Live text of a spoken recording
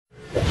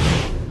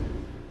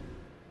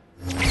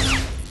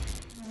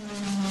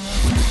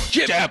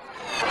Jab!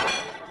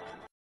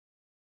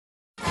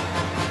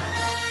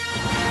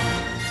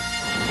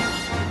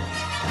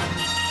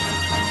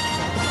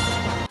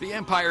 The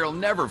Empire will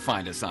never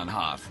find us on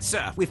Hoth.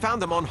 Sir, we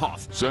found them on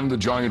Hoth. Send the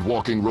giant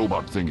walking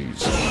robot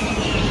thingies.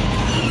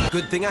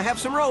 Good thing I have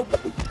some rope.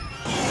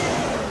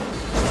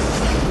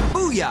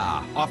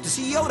 Booyah! Off to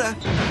see Yoda.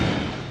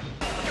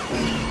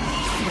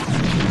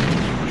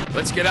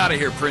 Let's get out of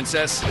here,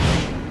 Princess.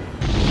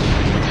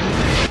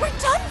 We're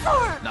done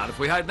for! Not if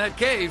we hide in that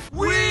cave.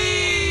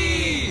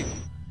 Whee!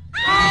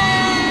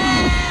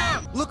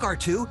 Look,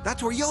 R2,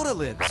 that's where Yoda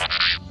lives.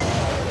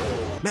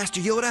 Master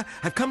Yoda,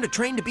 I've come to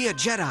train to be a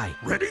Jedi.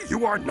 Ready?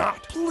 You are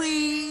not.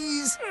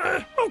 Please?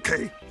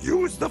 Okay,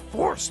 use the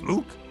Force,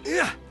 Luke.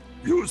 Yeah.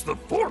 Use the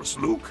Force,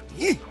 Luke.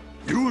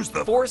 Use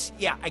the Force?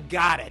 Yeah, I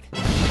got it.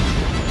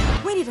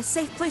 We need a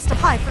safe place to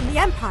hide from the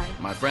Empire.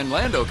 My friend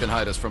Lando can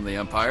hide us from the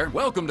Empire.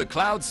 Welcome to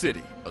Cloud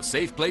City, a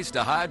safe place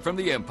to hide from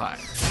the Empire.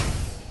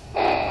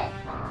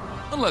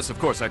 Unless, of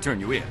course, I turn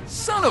you in.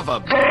 Son of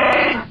a...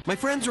 My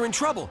friends are in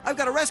trouble. I've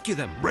got to rescue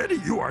them. Ready?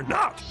 You are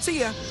not.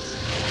 See ya.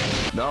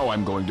 Now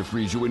I'm going to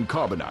freeze you in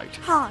carbonite.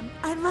 Han,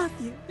 I love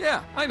you.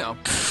 Yeah, I know.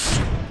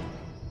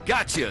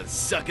 Gotcha,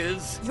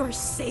 suckers. You're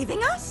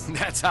saving us?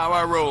 That's how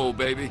I roll,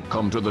 baby.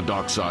 Come to the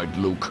dark side,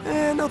 Luke.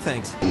 No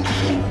thanks.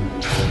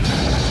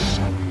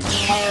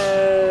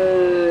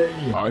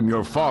 I'm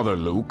your father,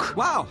 Luke.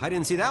 Wow, I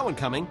didn't see that one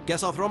coming.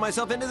 Guess I'll throw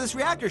myself into this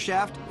reactor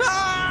shaft.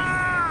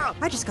 Ah!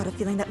 I just got a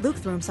feeling that Luke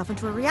threw himself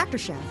into a reactor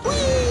shaft.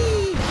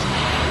 Whee!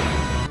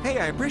 Hey,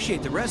 I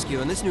appreciate the rescue,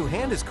 and this new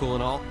hand is cool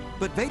and all,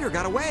 but Vader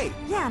got away.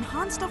 Yeah, and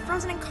Han's still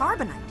frozen in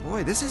carbonite.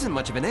 Boy, this isn't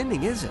much of an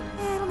ending, is it?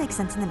 It'll make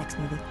sense in the next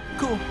movie.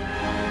 Cool.